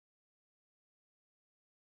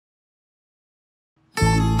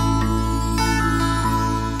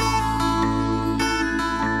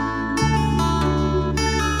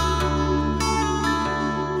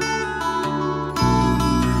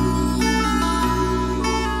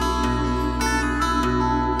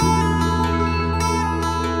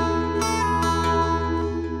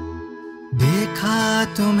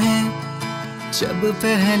जब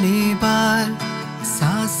पहली बार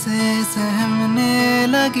सांसें सहमने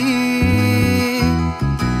लगी,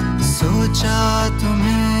 सोचा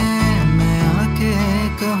तुम्हें मैं आके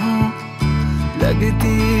कहूँ,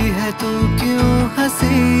 लगती है तू क्यों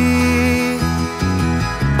हंसी।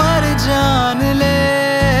 पर जान ले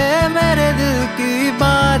मेरे दिल की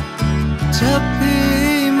बात, जब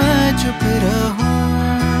भी मैं चुप रहूं।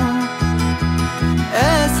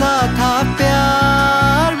 ऐसा था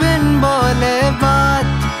प्यार बिन बोले बात,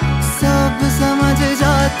 सब समझ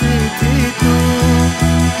जाती थी तू।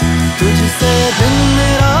 तुझसे दिन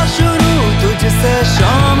मेरा शुरू, तुझसे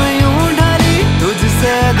शाम यूं ढली,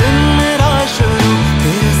 तुझसे दिन मेरा शुरू,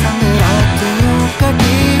 तेरे संग रात यूं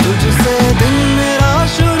कटी। तुझसे दिन मेरा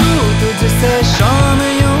शुरू, तुझसे शाम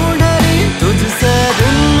यूं ढली, तुझसे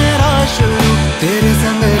दिन मेरा शुरू, तेरे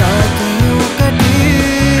संग रात यूं कटी।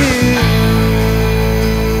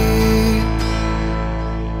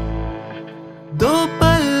 दो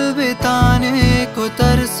पल बिताने को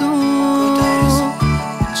तरसूं,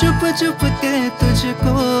 चुप चुप के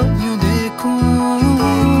तुझको यूं देखूं।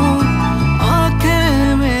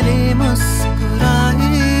 आंखें मेरी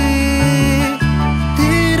मुस्कुराई,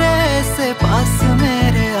 धीरे से पास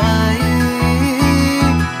मेरे आई।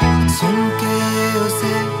 सुन के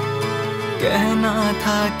उसे कहना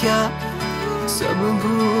था क्या, सब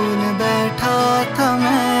भूल बैठा था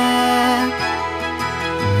मैं।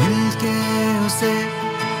 मिलके उसे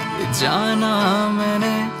जाना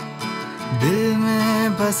मैंने, दिल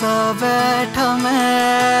में बसा बैठा मैं।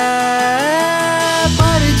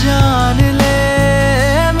 पर जान ले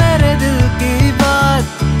मेरे दिल की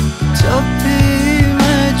बात, जब भी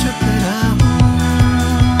मैं चुप रहूं।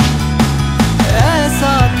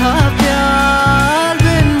 ऐसा था प्यार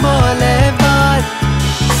बिन बोले बात,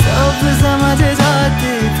 सब समझ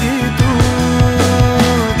जाती थी तू।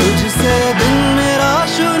 तुझसे दिन मेरा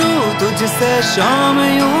शुरू, तुझसे शाम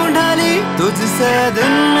यूं ढली, तुझसे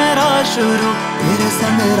दिन मेरा शुरू, तेरे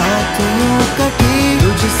संग रात यूं कटी।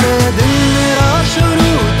 तुझसे दिन मेरा शुरू,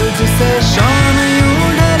 तुझसे शाम यूं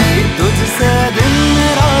ढली, तुझसे दिन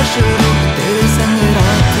मेरा शुरू, तेरे संग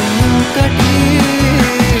रात यूं कटी।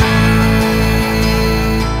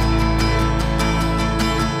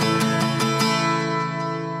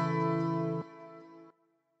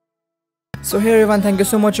 So hey everyone, thank you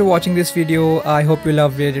so much for watching this video. I hope you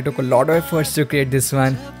loved it. It took a lot of efforts to create this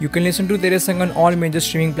one. You can listen to Tere Sang on all major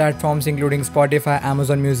streaming platforms including Spotify,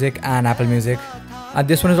 Amazon Music and Apple Music.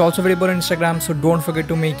 This one is also available on Instagram, so don't forget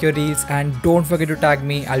to make your reels and don't forget to tag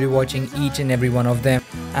me. I'll be watching each and every one of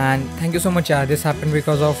them. And thank you so much, yeah. This happened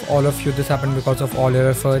because of all of you. This happened because of all your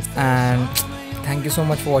efforts. And thank you so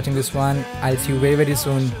much for watching this one. I'll see you very very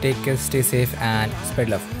soon. Take care, stay safe and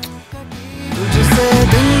spread love. तुझसे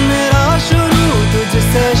दिन मेरा शुरू,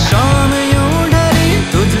 तुझसे शाम यूं ढली,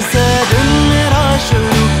 तुझसे दिन मेरा